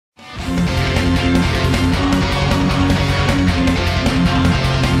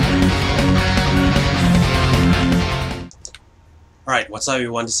Alright, what's up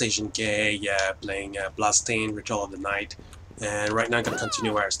everyone, this is AznKei, playing Bloodstained, Ritual of the Night. And right now I'm gonna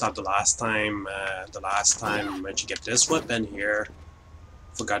continue where I stopped the last time. I managed to get this weapon here.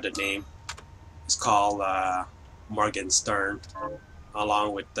 Forgot the name. It's called Morgenstern,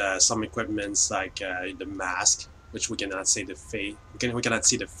 along with some equipments like the mask, which we cannot see the face. We cannot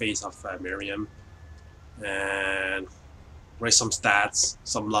see the face of Miriam. And raise some stats,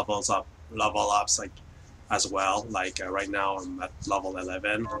 some level ups like as well. Like right now I'm at level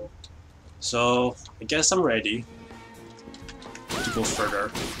 11, so I guess I'm ready to go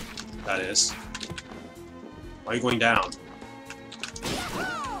further. That is. Why are you going down?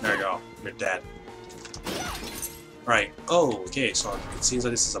 There you go. You're dead. Right. Oh, okay. So it seems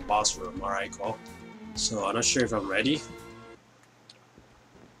like this is a boss room. All right, cool. So I'm not sure if I'm ready.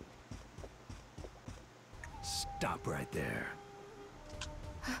 Stop right there.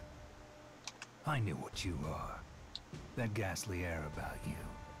 I knew what you are. That ghastly air about you.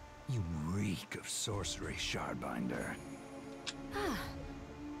 You reek of sorcery, Shardbinder. Ah,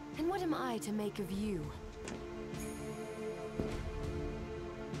 and what am I to make of you?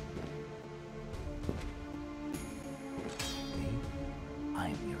 Me? I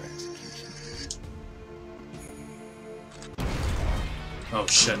am your executioner. Oh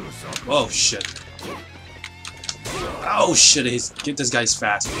shit. Oh shit. Oh shit, this guy's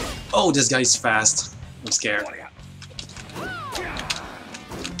fast. Oh, this guy's fast. I'm scared.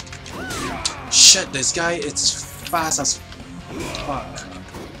 Shit, this guy, it's fast as fuck.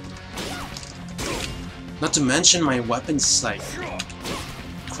 Not to mention my weapon's like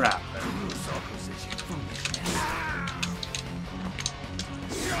crap, man.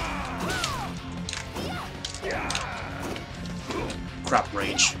 Crap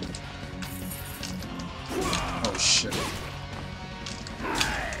range. Oh shit.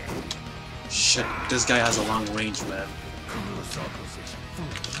 Shit, this guy has a long range, man.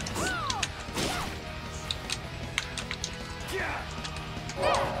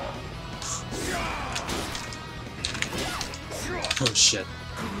 Oh shit.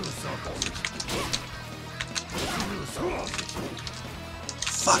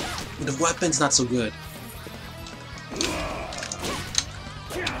 Fuck! The weapon's not so good.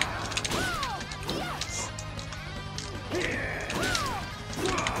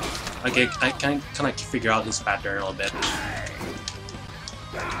 Okay, I can kind of figure out this pattern a little bit.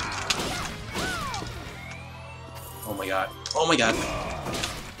 Oh my god. Oh my god.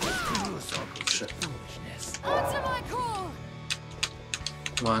 Shit. Answer my call!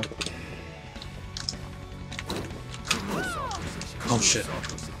 Come on. Oh shit.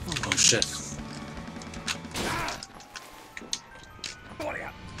 Oh shit.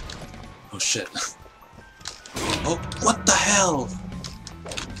 Oh shit. Oh, what the hell?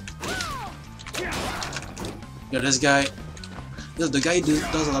 Yeah, this guy... Yeah, the guy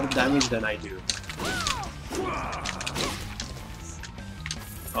does a lot of damage than I do.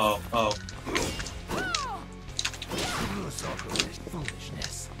 Oh, oh.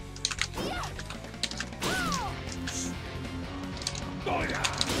 Foolishness.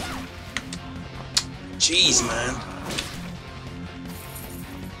 Jeez, man.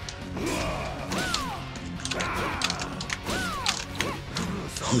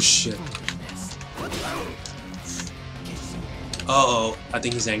 Oh shit. Uh-oh, I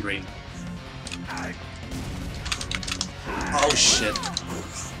think he's angry. Oh shit.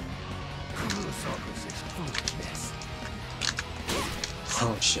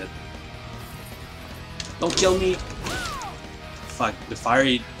 Oh shit. Don't kill me! Fuck, the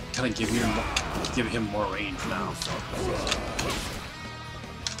fiery kinda give him more range now.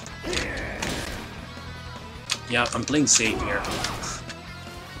 Yeah, I'm playing safe here.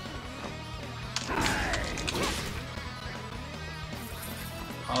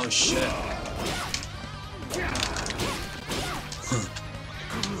 Oh shit.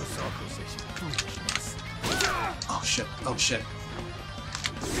 Oh shit, oh shit.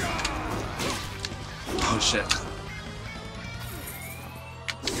 Oh shit.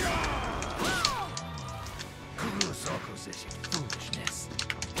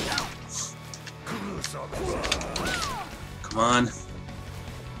 Come on.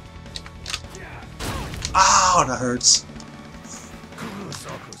 Ow, that hurts.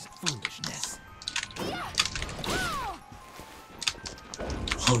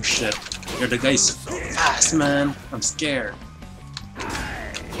 Oh shit. Yo, the guy's fast, man. I'm scared.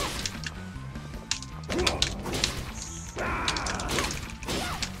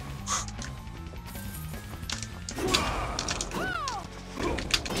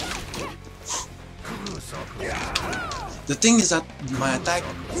 The thing is that my attack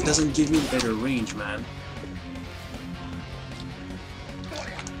doesn't give me better range, man.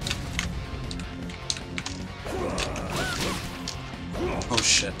 Oh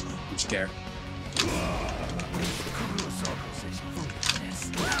shit, I'm scared.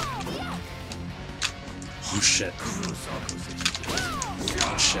 Oh shit.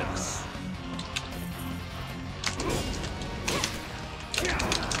 Oh shit.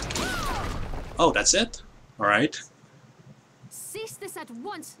 Oh, that's it? Alright. Cease this at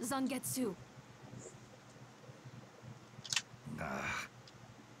once, Zangetsu.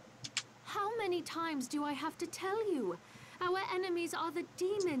 How many times do I have to tell you? Our enemies are the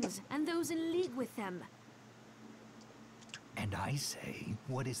demons and those in league with them. And I say,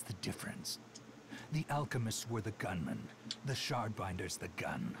 what is the difference? The alchemists were the gunmen, the shardbinders the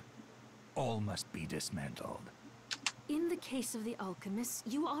gun. All must be dismantled. In the case of the alchemists,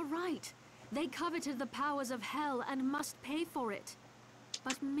 you are right. They coveted the powers of hell and must pay for it.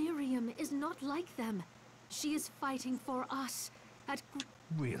 But Miriam is not like them. She is fighting for us at...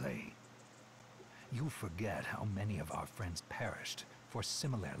 Really? You forget how many of our friends perished for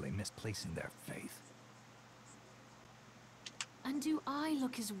similarly misplacing their faith. And do I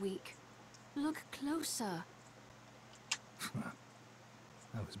look as weak? Look closer.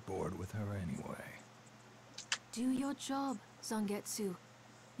 I was bored with her anyway. Do your job, Zangetsu.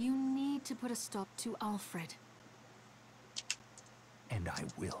 You need to put a stop to Alfred. And I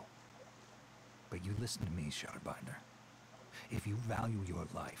will. But you listen to me, Shardbinder. If you value your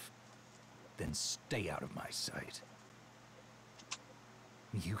life, then stay out of my sight.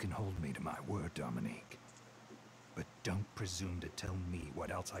 You can hold me to my word, Dominique. But don't presume to tell me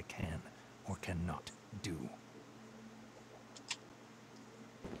what else I can or cannot do.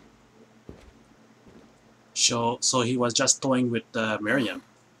 So he was just toying with Miriam.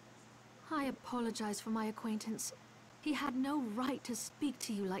 I apologize for my acquaintance. He had no right to speak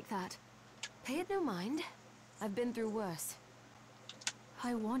to you like that. Pay it no mind. I've been through worse.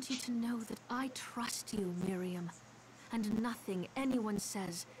 I want you to know that I trust you, Miriam. And nothing anyone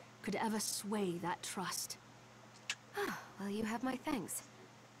says could ever sway that trust. Well, you have my thanks.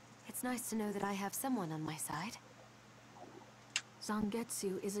 It's nice to know that I have someone on my side.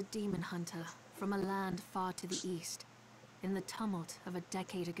 Zangetsu is a demon hunter from a land far to the east, in the tumult of a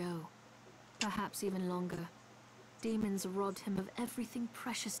decade ago. Perhaps even longer. Demons robbed him of everything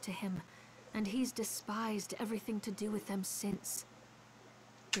precious to him, and he's despised everything to do with them since.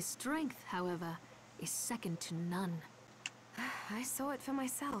 His strength, however, is second to none. I saw it for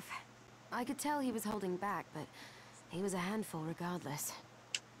myself. I could tell he was holding back, but he was a handful regardless.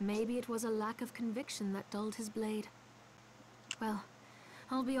 Maybe it was a lack of conviction that dulled his blade. Well,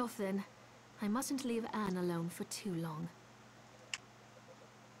 I'll be off then. I mustn't leave Anne alone for too long.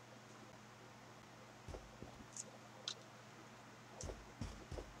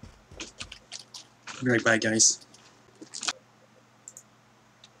 Be right back, guys.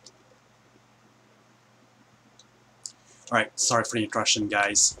 Alright, sorry for the interruption,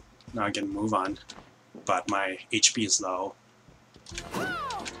 guys. Now I can move on. But my HP is low.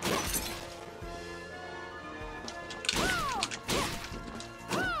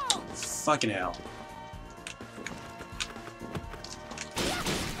 Fucking hell.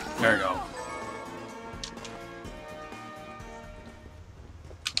 There we go.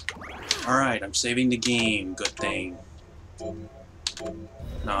 Alright, I'm saving the game. Good thing.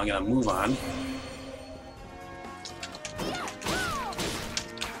 Now I'm gonna move on.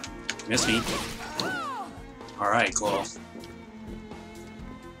 Miss me. Alright, cool.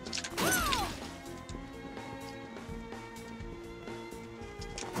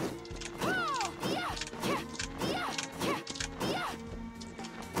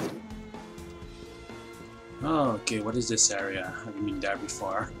 Oh, okay, what is this area? I haven't been there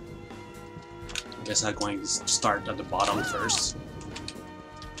before. I guess I'm going to start at the bottom first.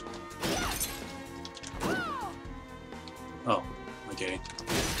 Oh, okay.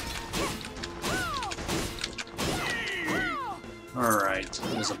 Alright,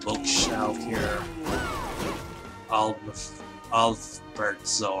 there's a bookshelf here. Albert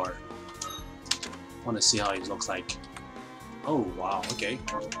Zor. I want to see how he looks like. Oh, wow, okay.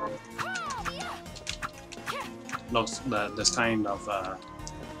 Looks this kind of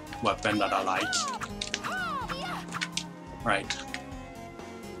weapon that I like. Right.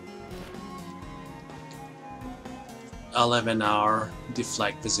 11-hour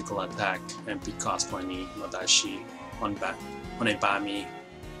deflect physical attack MP cost 20 Wadashi Onebami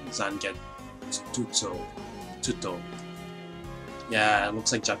Zangetsu Tuto. Yeah, it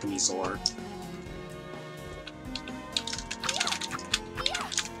looks like Japanese sword.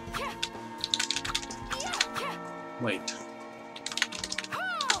 Wait.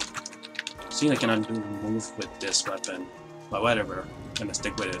 Seems I cannot do move with this weapon, but whatever. I'm gonna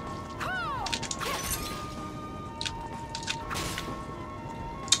stick with it.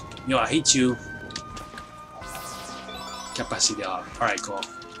 Yo, I hate you. Capacity up. Alright, cool.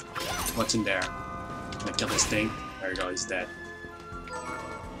 What's in there? Can I kill this thing? There you go, he's dead.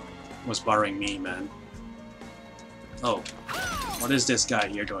 What's bothering me, man? Oh. What is this guy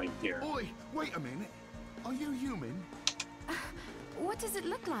here doing here? Oi, wait a minute. Are you human? What does it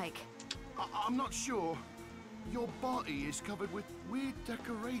look like? I'm not sure. Your body is covered with weird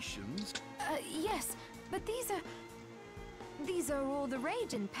decorations. Yes, but these are all the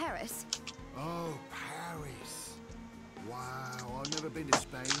rage in Paris. Oh, Paris. Wow, I've never been to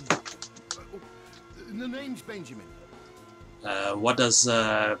Spain. The name's Benjamin. What does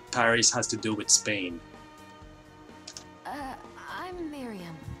Paris has to do with Spain? I'm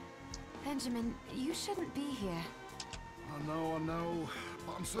Miriam. Benjamin, you shouldn't be here. I know.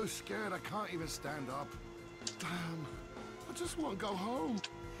 But I'm so scared I can't even stand up. Damn. I just want to go home.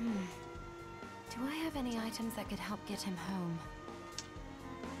 Do I have any items that could help get him home?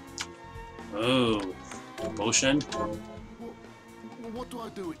 Oh, potion? What do I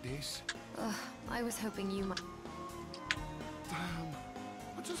do with this? Ugh, I was hoping you might. Damn.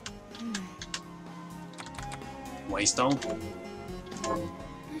 I just... Waystone?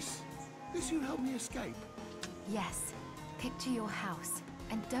 This you help me escape? Yes. Picture your house,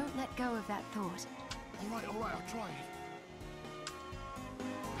 and don't let go of that thought. Alright, I'll try it.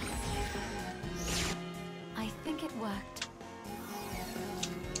 I think it worked.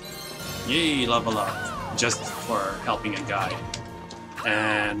 Yay, level up. Just for helping a guy.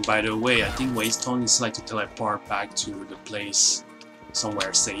 And by the way, I think Waystone is like to teleport back to the place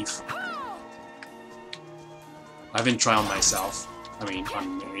somewhere safe. I haven't tried on myself. I mean,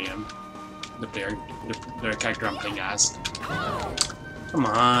 on Miriam. The character I'm playing as. Come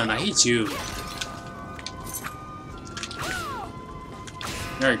on, I hate you.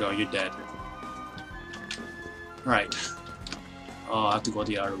 There you go, you're dead. Alright. Oh, I have to go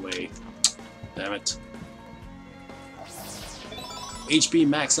the other way. Damn it. HP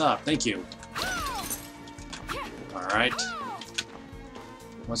max up, thank you. Alright.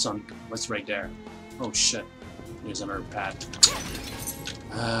 What's right there? Oh shit. There's another pad.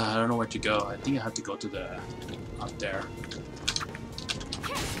 I don't know where to go. I think I have to go to the... up there.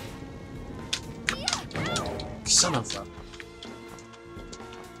 Son of a...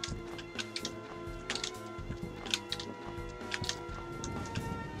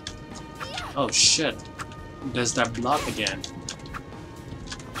 Oh shit. There's that block again.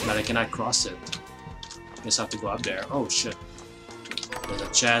 But I cannot cross it. Guess I have to go up there. Oh shit. There's a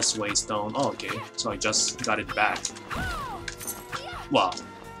chest, waystone. Oh, okay. So I just got it back. Well,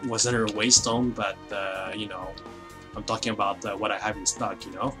 it wasn't a waystone, but you know, I'm talking about what I have in stock,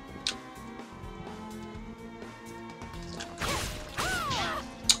 you know?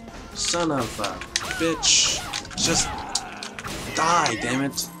 Son of a bitch. Just die, damn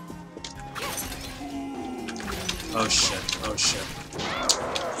it. Oh shit, oh shit.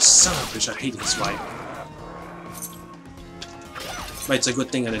 Son of a bitch, I hate this wipe. But it's a good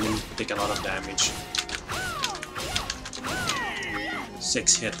thing I didn't take a lot of damage.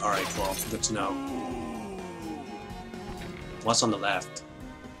 6 hit, alright, well, good to know. What's on the left?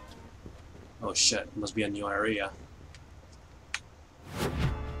 Oh shit, must be a new area.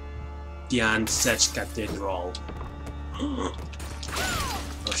 The Ancech Cathedral. Oh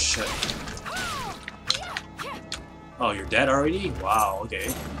shit. Oh, you're dead already? Wow,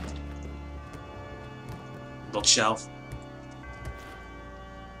 okay. Bookshelf.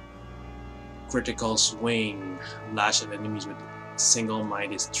 Critical swing. Lash at enemies with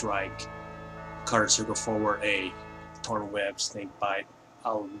single-minded strike. Card circle forward A. Thorn web, snake bite,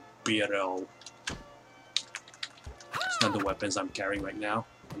 albiro. It's not the weapons I'm carrying right now.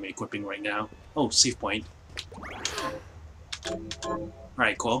 I'm equipping right now. Oh, save point.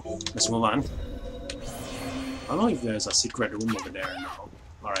 Alright, cool. Let's move on. I don't know if there's a secret room over there now.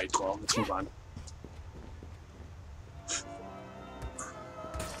 Alright, cool. Let's move on.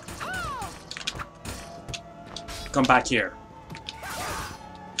 Come back here.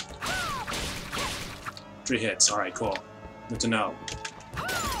 3 hits. Alright, cool. Good to know.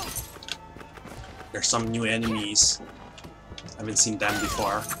 There's some new enemies. I haven't seen them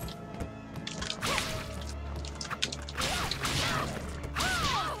before.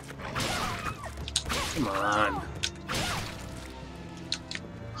 Come on.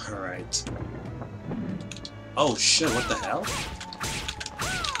 Alright. Oh shit, what the hell?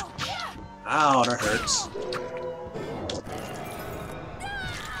 Ow, that hurts.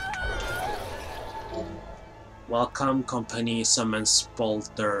 Welcome company summons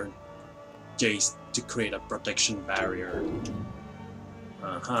Polter Jace to create a protection barrier.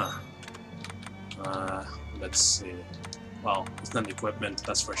 Let's see. Well, it's not equipment,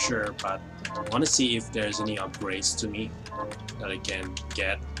 that's for sure, but I want to see if there's any upgrades to me that I can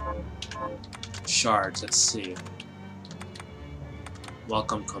get. Shards, let's see.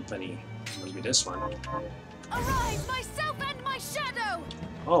 Welcome company. Maybe this one. Arise, myself and my shadow!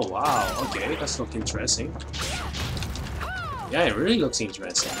 Oh wow, okay, that's looking interesting. Yeah, it really looks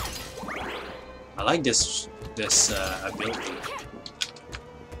interesting. I like this ability.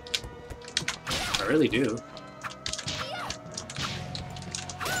 I really do.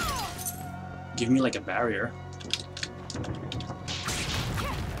 Give me like a barrier.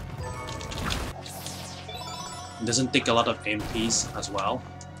 It doesn't take a lot of MPs as well,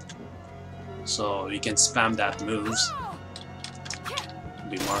 so you can spam that moves.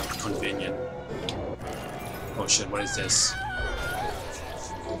 Be more convenient. Oh shit, what is this?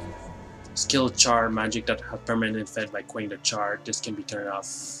 Skill char magic that have permanent fed by quitting the char. This can be turned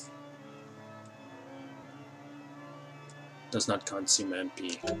off. Does not consume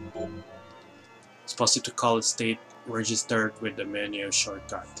MP. It's possible to call it state registered with the menu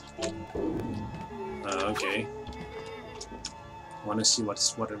shortcut. Okay. I want to see what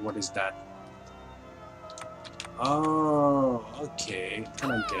is that. Oh, okay.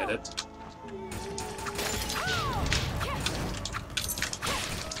 Can I get it?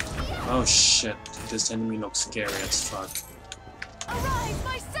 Oh shit! This enemy looks scary as fuck. Arise,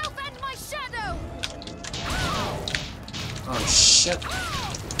 myself and my shadow! Oh shit!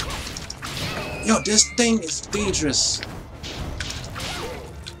 Yo, this thing is dangerous.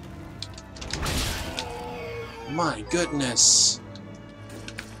 My goodness.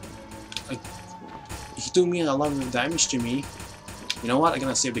 He took me a lot of damage to me. You know what? I'm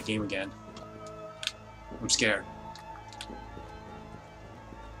gonna save the game again. I'm scared.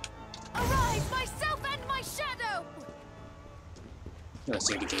 Arise, myself and my shadow! I'm gonna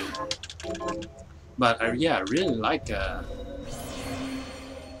save the game. But yeah, I really like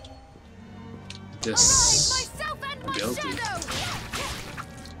this Myself and my ability. shadow!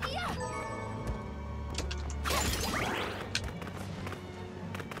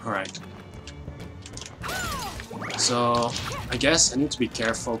 Alright. So, I guess I need to be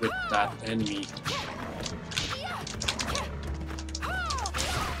careful with that enemy.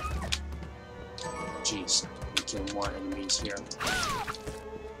 Jeez, we kill more enemies here.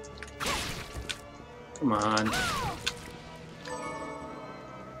 Come on.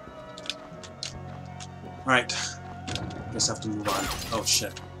 Alright. Guess I have to move on. Oh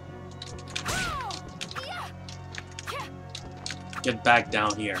shit. Get back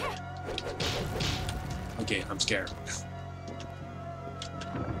down here. Okay, I'm scared.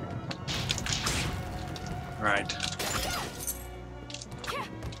 Alright.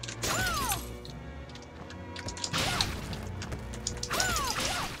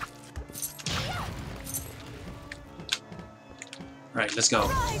 Alright, let's go.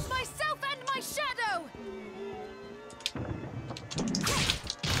 Arise, myself and my shadow!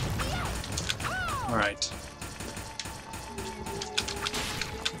 Alright.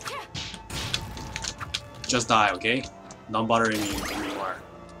 Just die, okay? Don't bother me anymore.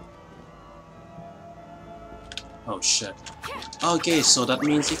 Oh shit. Okay, so that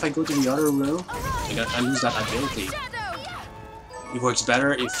means if I go to the other room, I lose that ability. It works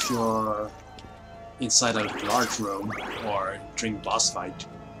better if you're inside a large room or during boss fight.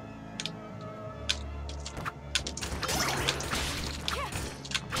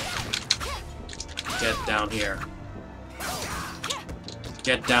 Get down here.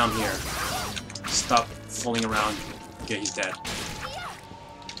 Get down here. Stop fooling around. Okay, he's dead.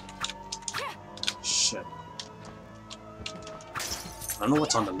 Shit. I don't know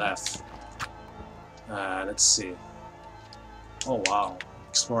what's on the left. Let's see. Oh wow.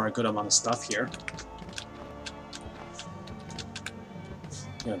 Explore a good amount of stuff here.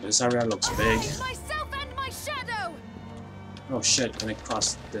 Yeah, this area looks big. Myself and my shadow! Oh shit, can I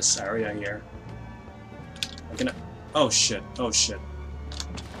cross this area here? I'm gonna... Oh shit, oh shit.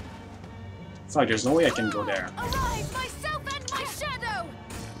 Fuck, there's no way I can go there. Arise, myself and my shadow!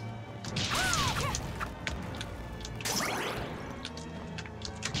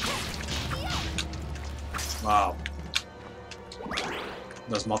 Wow.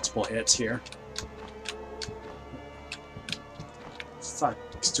 There's multiple hits here. Fuck,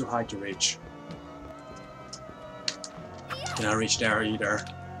 it's too high to reach. Cannot reach there either.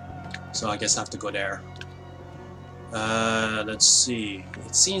 So I guess I have to go there. Let's see.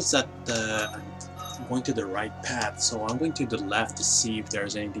 It seems that I'm going to the right path, so I'm going to the left to see if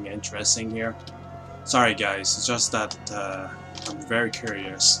there's anything interesting here. Sorry guys, it's just that I'm very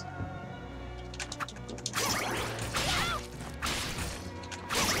curious.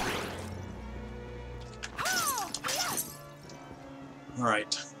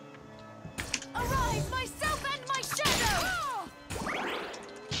 Alright. Arise, myself and my shadow!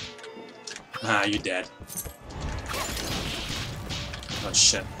 Ah, you dead. Oh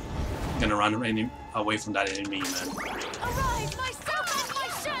shit. I'm gonna run away from that enemy, man. Arise, myself and my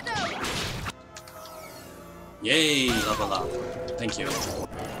shadow! Yay! Level up. Thank you.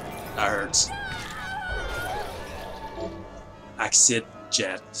 That hurts. Exit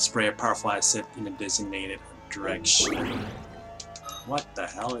jet. Spray a powerful acid in a designated direction. What the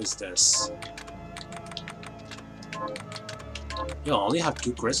hell is this? You only have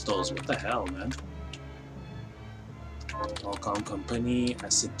 2 crystals. What the hell, man? Welcome company.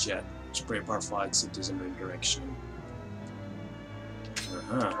 Acid jet. Spray a powerful acid in a designated direction.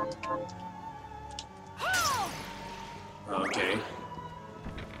 Okay.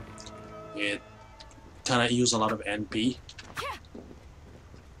 It kinda use a lot of NP.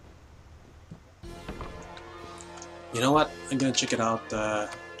 You know what? I'm gonna check it out.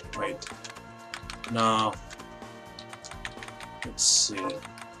 Wait. No. Let's see.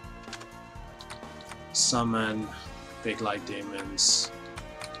 Summon big light demons.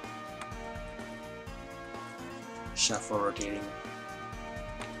 Shuffle rotating.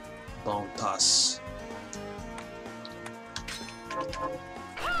 Bone toss.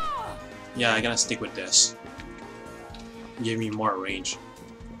 Yeah, I'm gonna stick with this. Give me more range.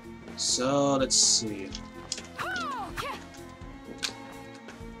 So let's see.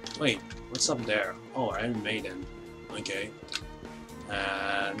 Wait, what's up there? Oh, Iron Maiden. Okay.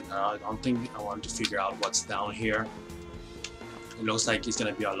 And I don't think I want to figure out what's down here. It looks like it's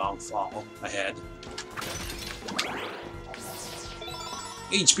gonna be a long fall ahead.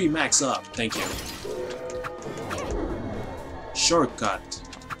 HP max up, thank you. Shortcut.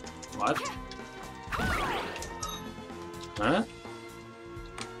 What? Huh?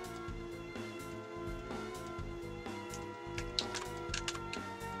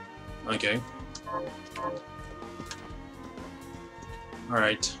 Okay.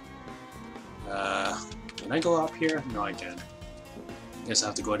 Alright. Can I go up here? No, I can't. Guess I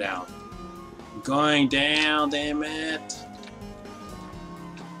have to go down. I'm going down, damn it!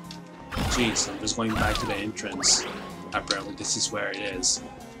 Jeez, I'm just going back to the entrance. Apparently this is where it is.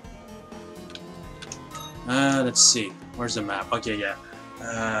 Let's see. Where's the map? Okay, yeah.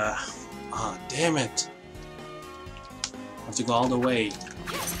 Oh, damn it! I have to go all the way.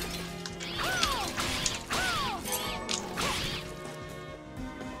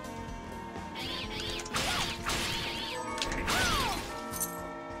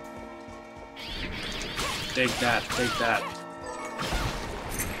 Take that, take that.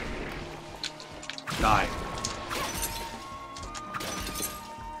 Die.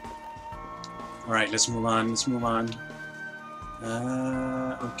 Alright, let's move on, let's move on.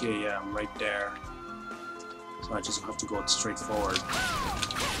 Okay, yeah, I'm right there. So I just have to go straight forward.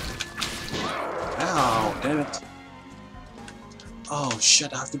 Ow, damn it. Oh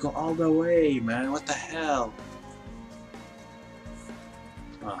shit, I have to go all the way, man, what the hell?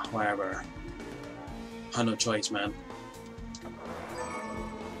 Whatever. I have no choice, man.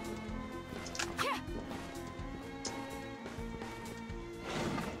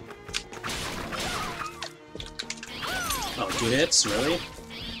 Oh, 2 hits? Really?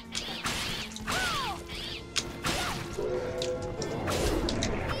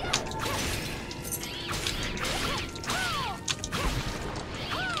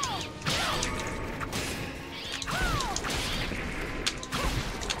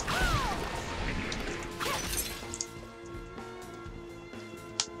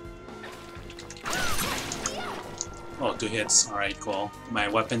 Oh, 2 hits. Alright, cool. My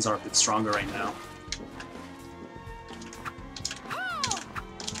weapons are a bit stronger right now.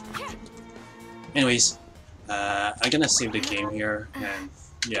 Anyways, I'm gonna save the game here, and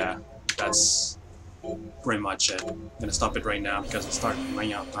yeah, that's pretty much it. I'm gonna stop it right now because it's starting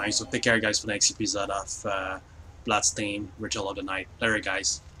running out of time. So take care, guys, for the next episode of Bloodstained, Ritual of the Night. Later,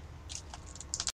 guys.